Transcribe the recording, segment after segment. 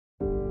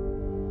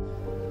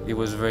It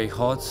was very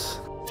hot.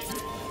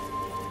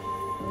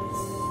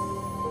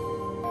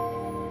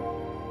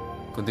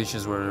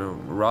 Conditions were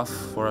rough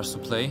for us to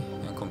play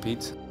and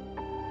compete.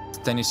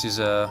 Tennis is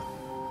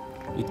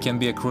it can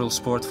be a cruel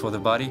sport for the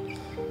body.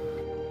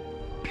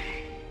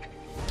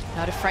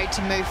 Not afraid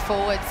to move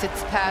forward,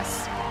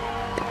 Tsitsipas.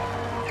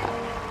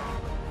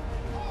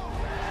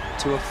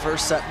 To a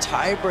first set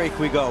tiebreak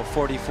we go,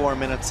 44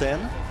 minutes in.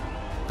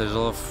 There's a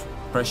lot of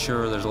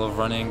pressure, there's a lot of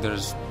running,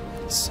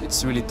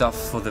 it's really tough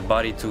for the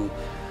body to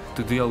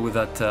deal with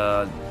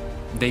that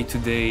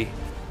day-to-day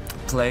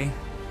play.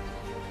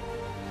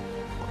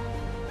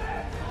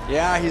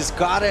 Yeah, he's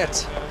got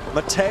it.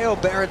 Matteo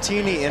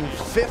Berrettini in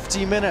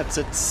 50 minutes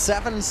at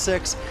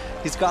 7-6.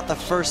 He's got the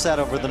first set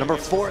over the number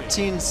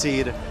 14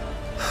 seed.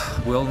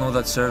 We all know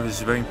that serve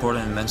is very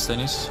important in men's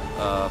tennis.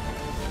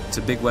 It's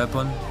a big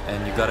weapon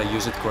and you gotta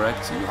use it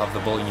correct. You have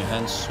the ball in your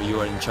hands, so you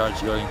are in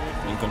charge, you're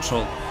in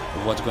control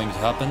of what's going to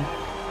happen.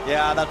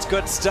 Yeah, that's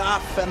good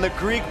stuff. And the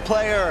Greek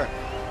player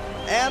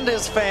and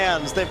his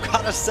fans, they've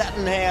got a set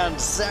in hand,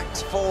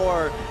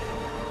 6-4.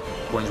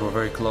 Points were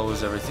very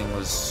close, everything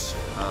was,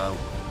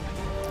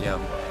 yeah,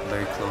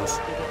 very close.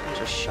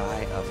 Just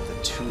shy of the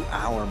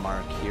 2-hour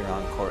mark here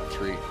on court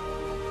 3. We're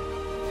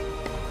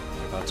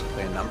about to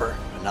play another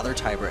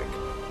tiebreak.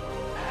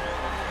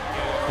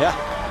 Yeah,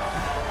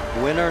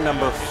 winner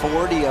number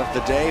 40 of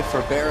the day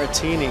for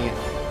Berrettini.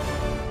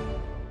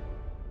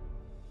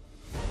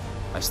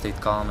 I stayed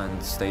calm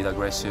and stayed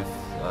aggressive.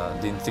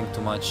 Didn't think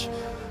too much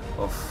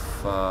of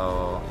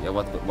yeah,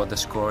 what the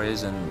score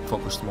is, and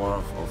focused more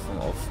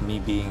of me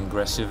being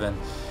aggressive and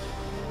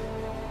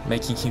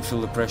making him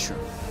feel the pressure.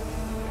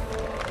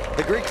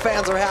 The Greek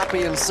fans are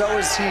happy, and so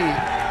is he.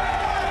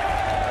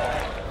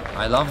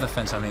 I love the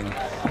fans. I mean,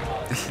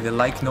 they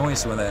like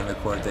noise when they're in the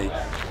court.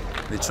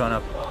 They're trying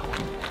to,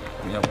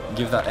 you know,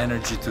 give that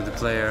energy to the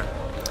player.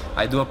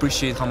 I do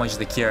appreciate how much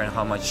they care and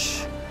how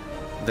much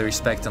they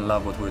respect and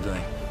love what we're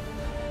doing.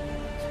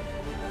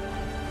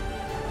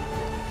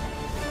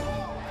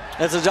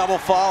 It's a double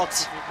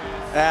fault,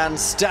 and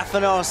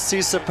Stefanos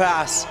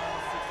Tsitsipas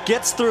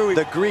gets through.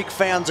 The Greek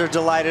fans are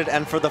delighted,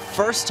 and for the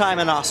first time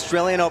in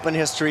Australian Open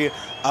history,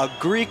 a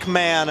Greek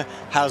man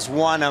has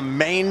won a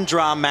main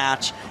draw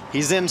match.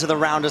 He's into the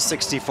round of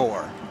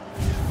 64.